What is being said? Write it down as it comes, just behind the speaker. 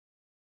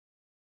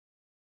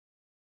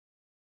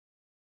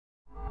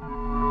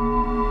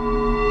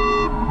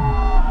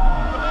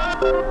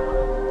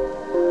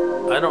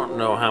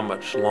know how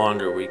much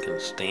longer we can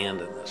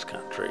stand in this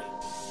country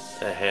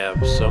to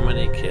have so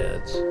many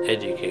kids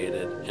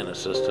educated in a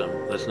system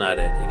that's not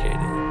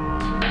educating.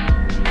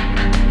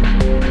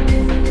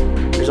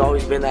 There's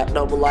always been that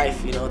double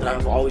life, you know, that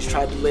I've always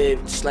tried to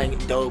live, slanging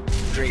dope,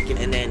 drinking,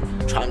 and then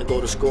trying to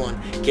go to school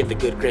and get the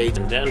good grades.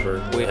 In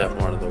Denver, we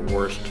have one of the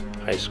worst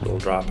high school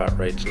dropout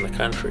rates in the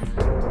country.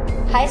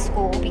 High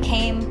school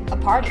became a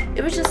party.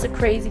 It was just a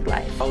crazy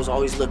life. I was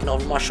always looking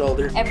over my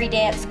shoulder. Every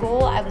day at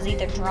school, I was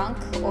either drunk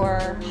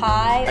or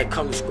high. I'd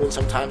come to school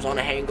sometimes on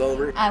a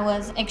hangover. I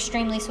was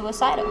extremely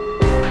suicidal.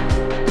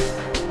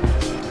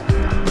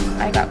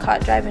 I got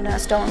caught driving a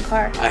stolen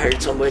car. I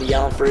heard somebody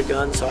yelling for a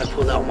gun, so I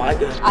pulled out my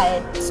gun. I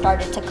had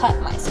started to cut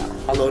myself.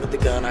 I loaded the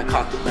gun, I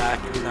cocked it back,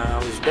 and I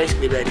was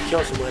basically ready to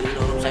kill somebody, you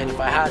know what I'm saying, if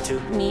I had to.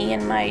 Me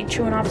and my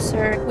truant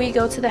officer, we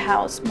go to the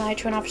house. My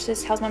truant officer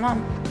tells my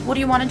mom, "What do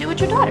you want to do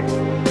with your daughter?"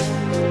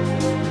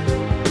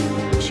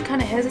 She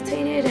kind of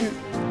hesitated,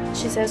 and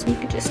she says, "We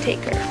could just take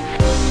her."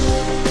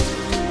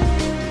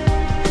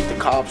 The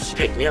cops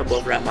picked me up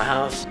over at my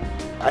house.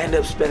 I ended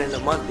up spending a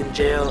month in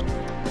jail.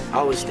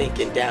 I was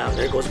thinking, damn,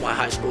 there goes my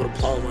high school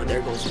diploma,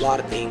 there goes a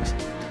lot of things.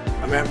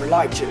 I remember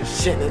like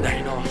just sitting in there,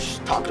 you know,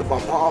 just talking to my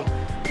mom.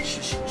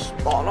 She was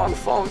falling on the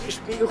phone,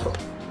 just me. I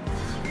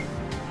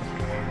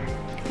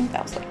think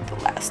that was like the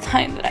last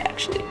time that I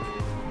actually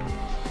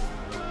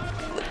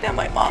looked at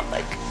my mom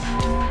like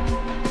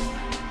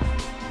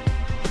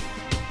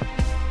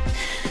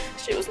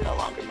she was no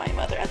longer my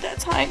mother at that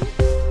time.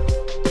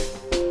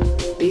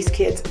 These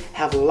kids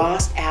have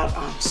lost out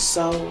on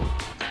so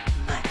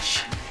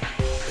much.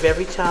 If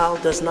every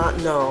child does not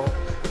know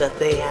that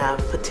they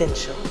have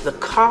potential, the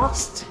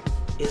cost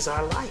is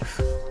our life.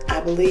 I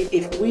believe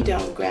if we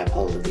don't grab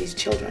hold of these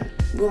children,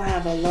 we'll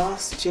have a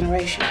lost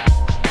generation.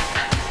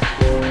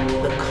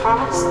 The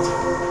cost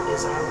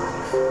is our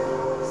life.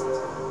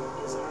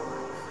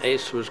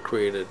 ACE was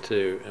created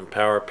to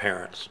empower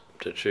parents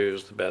to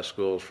choose the best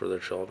schools for their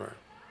children.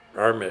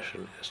 Our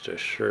mission is to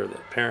assure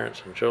that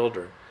parents and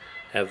children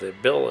have the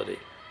ability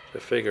to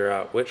figure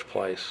out which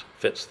place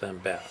fits them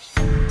best.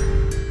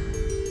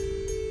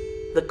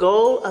 The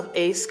goal of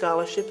ACE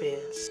Scholarship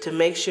is to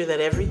make sure that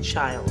every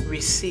child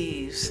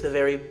receives the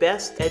very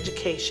best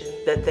education,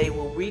 that they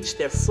will reach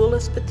their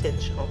fullest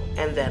potential,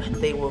 and that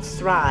they will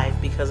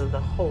thrive because of the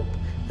hope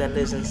that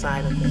lives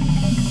inside of them.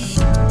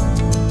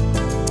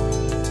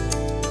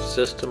 The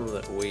system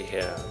that we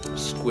have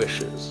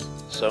squishes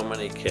so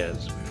many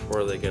kids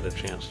before they get a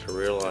chance to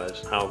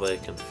realize how they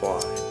can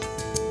fly.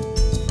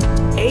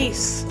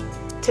 ACE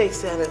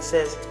takes that and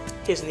says,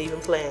 here's an even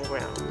playing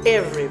ground.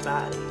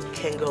 Everybody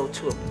can go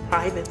to a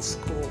private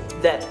school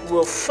that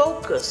will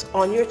focus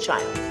on your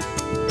child.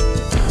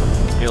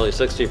 Nearly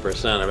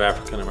 60% of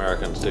African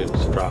American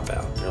students drop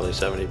out. Nearly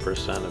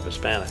 70% of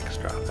Hispanics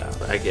drop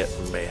out. I get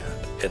mad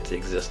at the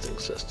existing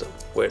system,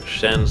 which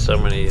sends so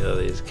many of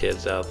these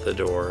kids out the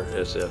door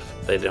as if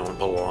they don't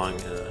belong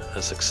in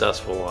a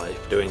successful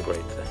life, doing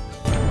great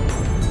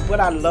things.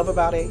 What I love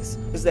about ACE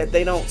is that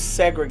they don't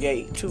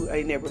segregate to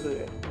a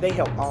neighborhood. They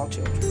help all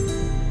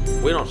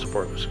children. We don't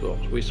support the schools,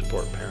 we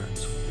support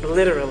parents.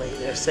 Literally,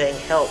 they're saying,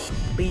 help,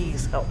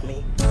 please help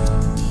me.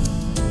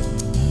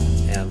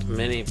 And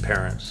many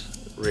parents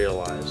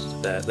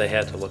realized that they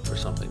had to look for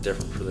something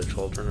different for their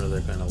children or they're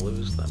going to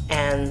lose them.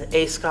 And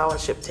ACE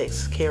Scholarship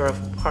takes care of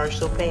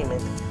partial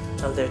payment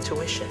of their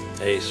tuition.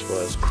 ACE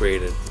was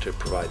created to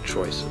provide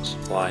choices,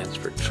 lines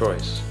for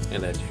choice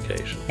in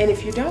education. And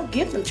if you don't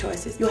give them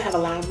choices, you'll have a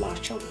lot of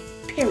lost children,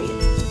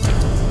 period.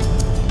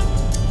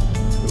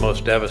 The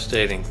most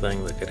devastating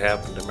thing that could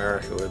happen to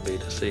America would be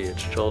to see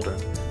its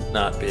children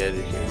not be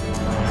educated.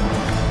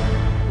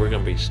 We're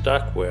going to be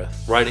stuck with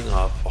writing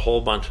off a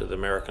whole bunch of the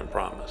American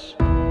promise.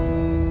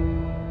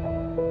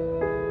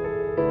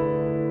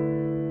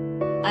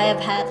 I have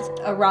had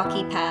a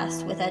rocky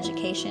past with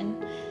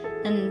education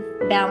and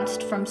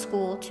bounced from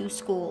school to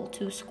school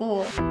to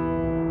school.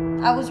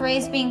 I was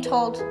raised being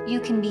told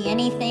you can be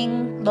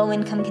anything low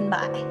income can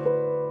buy.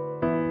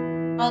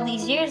 All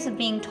these years of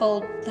being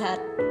told that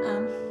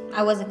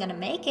I wasn't gonna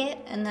make it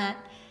and that,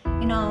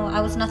 you know, I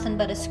was nothing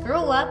but a screw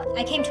up,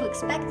 I came to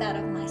expect that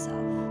of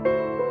myself.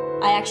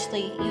 I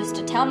actually used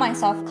to tell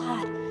myself,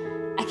 God,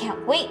 I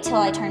can't wait till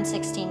I turn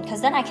 16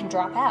 because then I can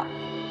drop out.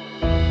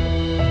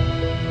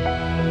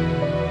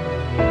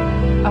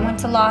 I went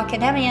to Law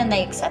Academia and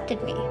they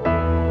accepted me.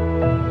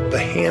 The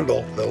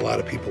handle that a lot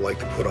of people like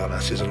to put on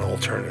us is an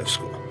alternative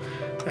school.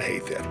 I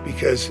hate that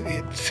because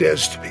it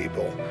says to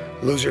people,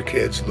 loser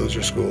kids,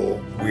 loser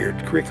school,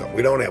 weird curriculum.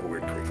 We don't have a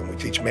weird curriculum. We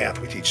teach math,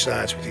 we teach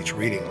science, we teach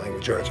reading,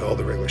 language arts, all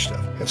the regular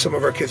stuff. And some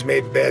of our kids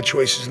made bad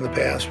choices in the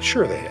past.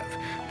 Sure they have.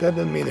 That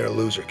doesn't mean they're a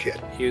loser kid.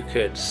 You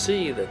could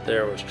see that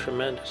there was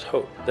tremendous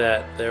hope,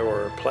 that there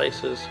were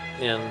places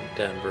in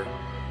Denver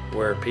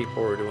where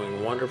people were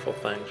doing wonderful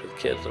things with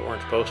kids that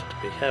weren't supposed to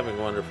be having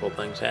wonderful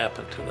things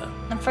happen to them.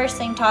 The first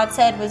thing Todd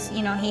said was,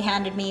 you know, he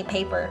handed me a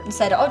paper and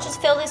said, oh, just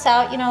fill this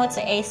out, you know, it's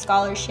ACE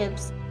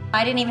scholarships.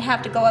 I didn't even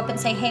have to go up and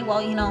say, hey,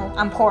 well, you know,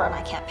 I'm poor and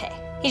I can't pay.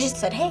 He just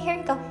said, hey, here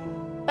you go.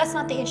 That's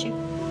not the issue.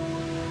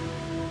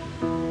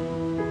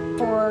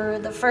 For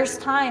the first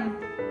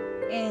time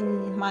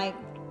in my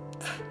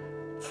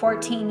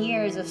 14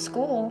 years of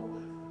school,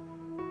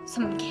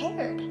 someone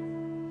cared.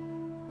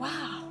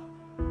 Wow,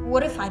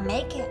 what if I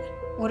make it?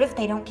 What if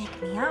they don't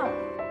kick me out?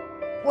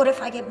 What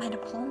if I get my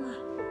diploma?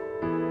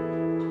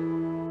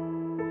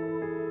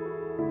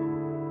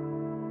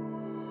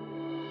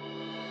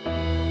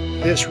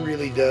 This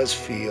really does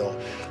feel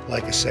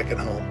like a second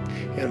home.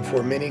 And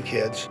for many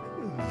kids,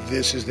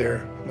 this is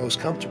their most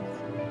comfortable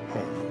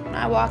home. When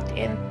I walked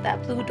in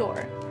that blue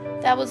door,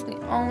 that was the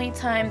only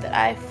time that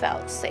I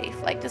felt safe,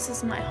 like this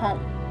is my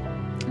home.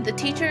 The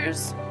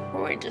teachers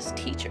were just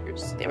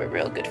teachers. They were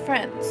real good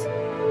friends.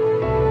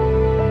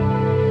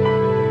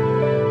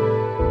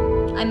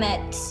 I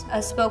met a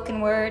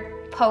spoken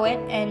word poet,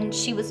 and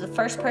she was the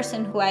first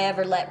person who I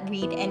ever let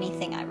read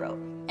anything I wrote.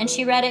 And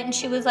she read it and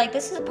she was like,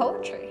 this is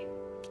poetry.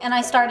 And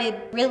I started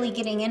really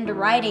getting into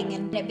writing,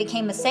 and it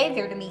became a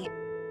savior to me.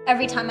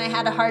 Every time I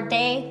had a hard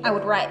day, I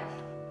would write.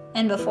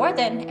 And before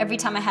then, every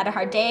time I had a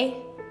hard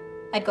day,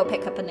 I'd go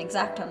pick up an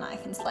X-Acto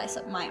knife and slice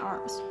up my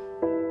arms.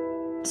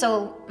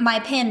 So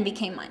my pen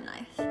became my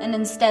knife. And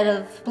instead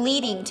of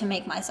bleeding to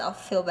make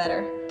myself feel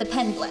better, the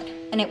pen bled,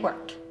 and it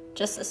worked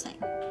just the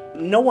same.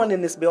 No one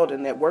in this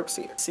building that works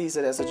here sees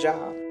it as a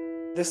job.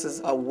 This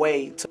is a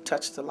way to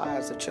touch the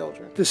lives of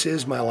children. This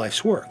is my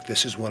life's work.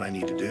 This is what I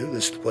need to do.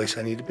 This is the place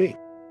I need to be.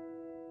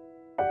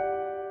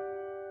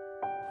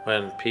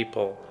 When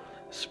people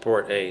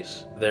support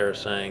ACE, they're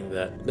saying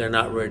that they're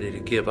not ready to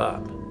give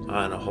up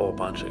on a whole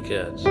bunch of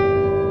kids.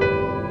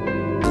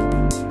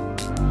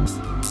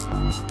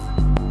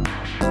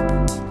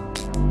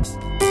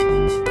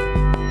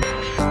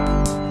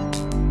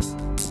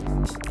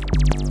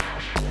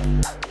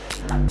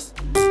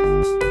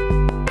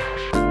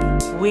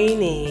 We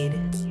need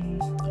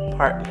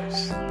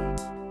partners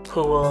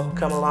who will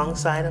come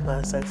alongside of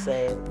us and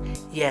say,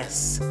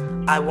 yes,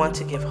 I want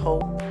to give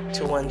hope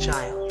to one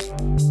child.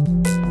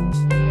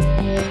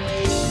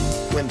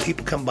 When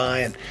people come by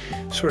and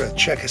sort of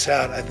check us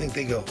out, I think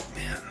they go,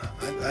 man,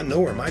 I know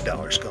where my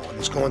dollar's going.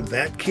 It's going to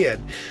that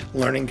kid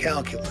learning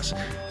calculus.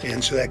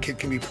 And so that kid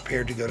can be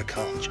prepared to go to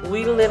college.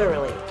 We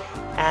literally,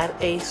 at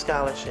ACE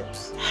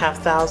Scholarships, have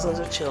thousands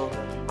of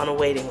children on a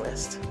waiting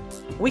list.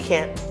 We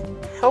can't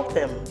help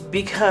them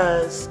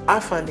because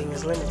our funding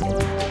is limited.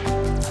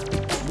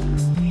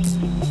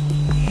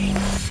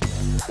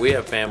 We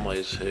have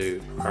families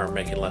who are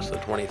making less than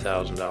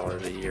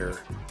 $20,000 a year.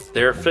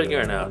 They're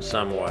figuring out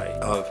some way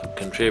of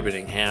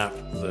contributing half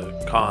the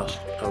cost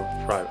of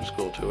private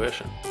school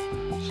tuition.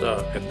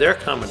 So if they're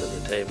coming to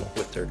the table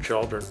with their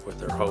children, with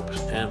their hopes,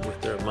 and with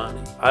their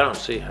money, I don't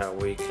see how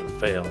we can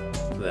fail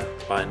them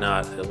by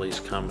not at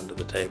least coming to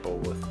the table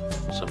with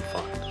some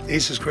funds.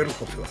 ACE is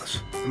critical to us.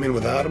 I mean,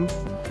 without them,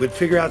 we'd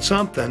figure out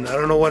something. I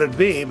don't know what it'd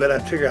be, but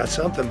I'd figure out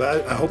something.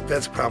 But I hope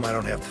that's a problem I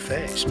don't have to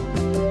face.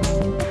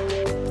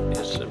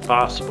 It's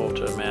impossible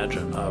to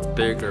imagine a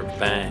bigger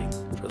bang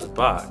for the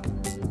buck.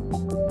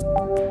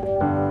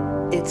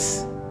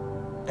 It's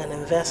an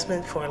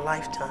investment for a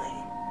lifetime.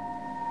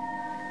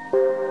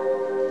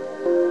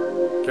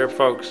 There are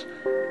folks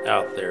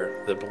out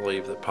there that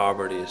believe that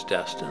poverty is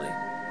destiny.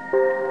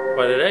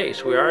 What at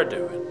ACE we are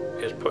doing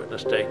is putting a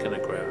stake in the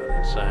ground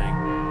and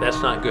saying,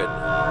 that's not good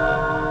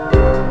enough.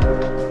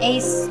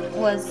 ACE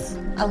was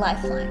a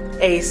lifeline.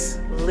 ACE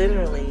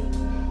literally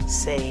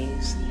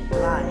saves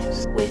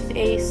lives. With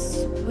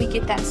ACE, we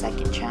get that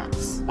second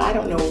chance. I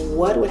don't know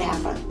what would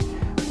happen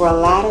for a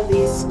lot of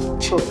these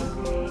children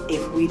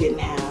if we didn't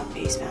have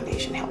ACE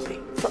Foundation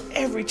helping. For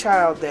every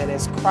child that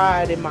has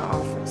cried in my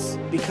office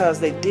because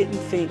they didn't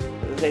think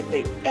that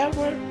they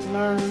ever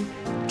learned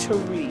to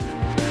read,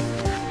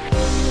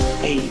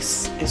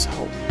 ACE is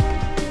hope.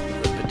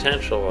 The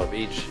potential of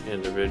each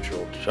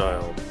individual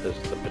child is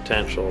the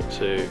potential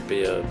to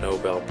be a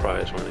Nobel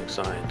Prize winning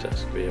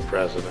scientist, be a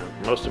president.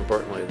 Most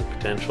importantly, the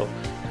potential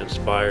to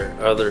inspire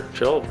other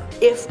children.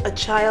 If a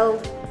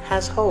child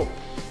has hope,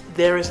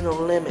 there is no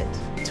limit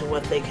to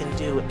what they can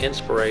do.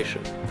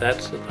 Inspiration,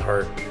 that's at the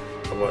heart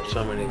of what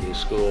so many of these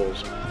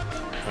schools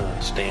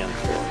stand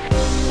for.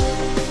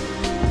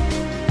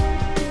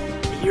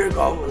 A year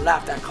ago, we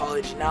laughed at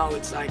college. Now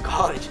it's like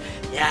college.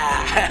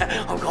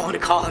 Yeah, I'm going to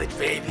college,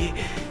 baby.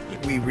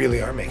 We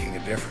really are making a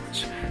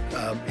difference.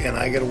 And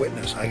I get to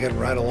witness, I get to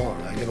ride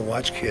along, I get to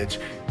watch kids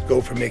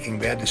go from making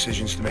bad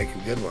decisions to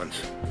making good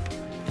ones.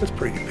 That's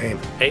pretty good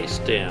payment. ACE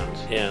stands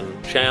in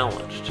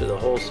challenge to the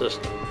whole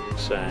system,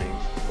 saying,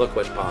 look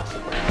what's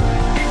possible.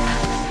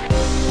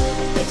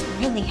 It's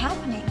really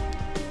happening.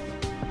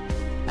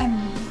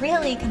 I'm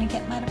really gonna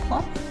get my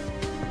diploma.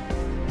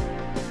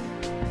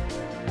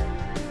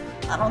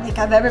 I don't think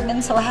I've ever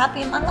been so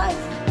happy in my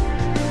life.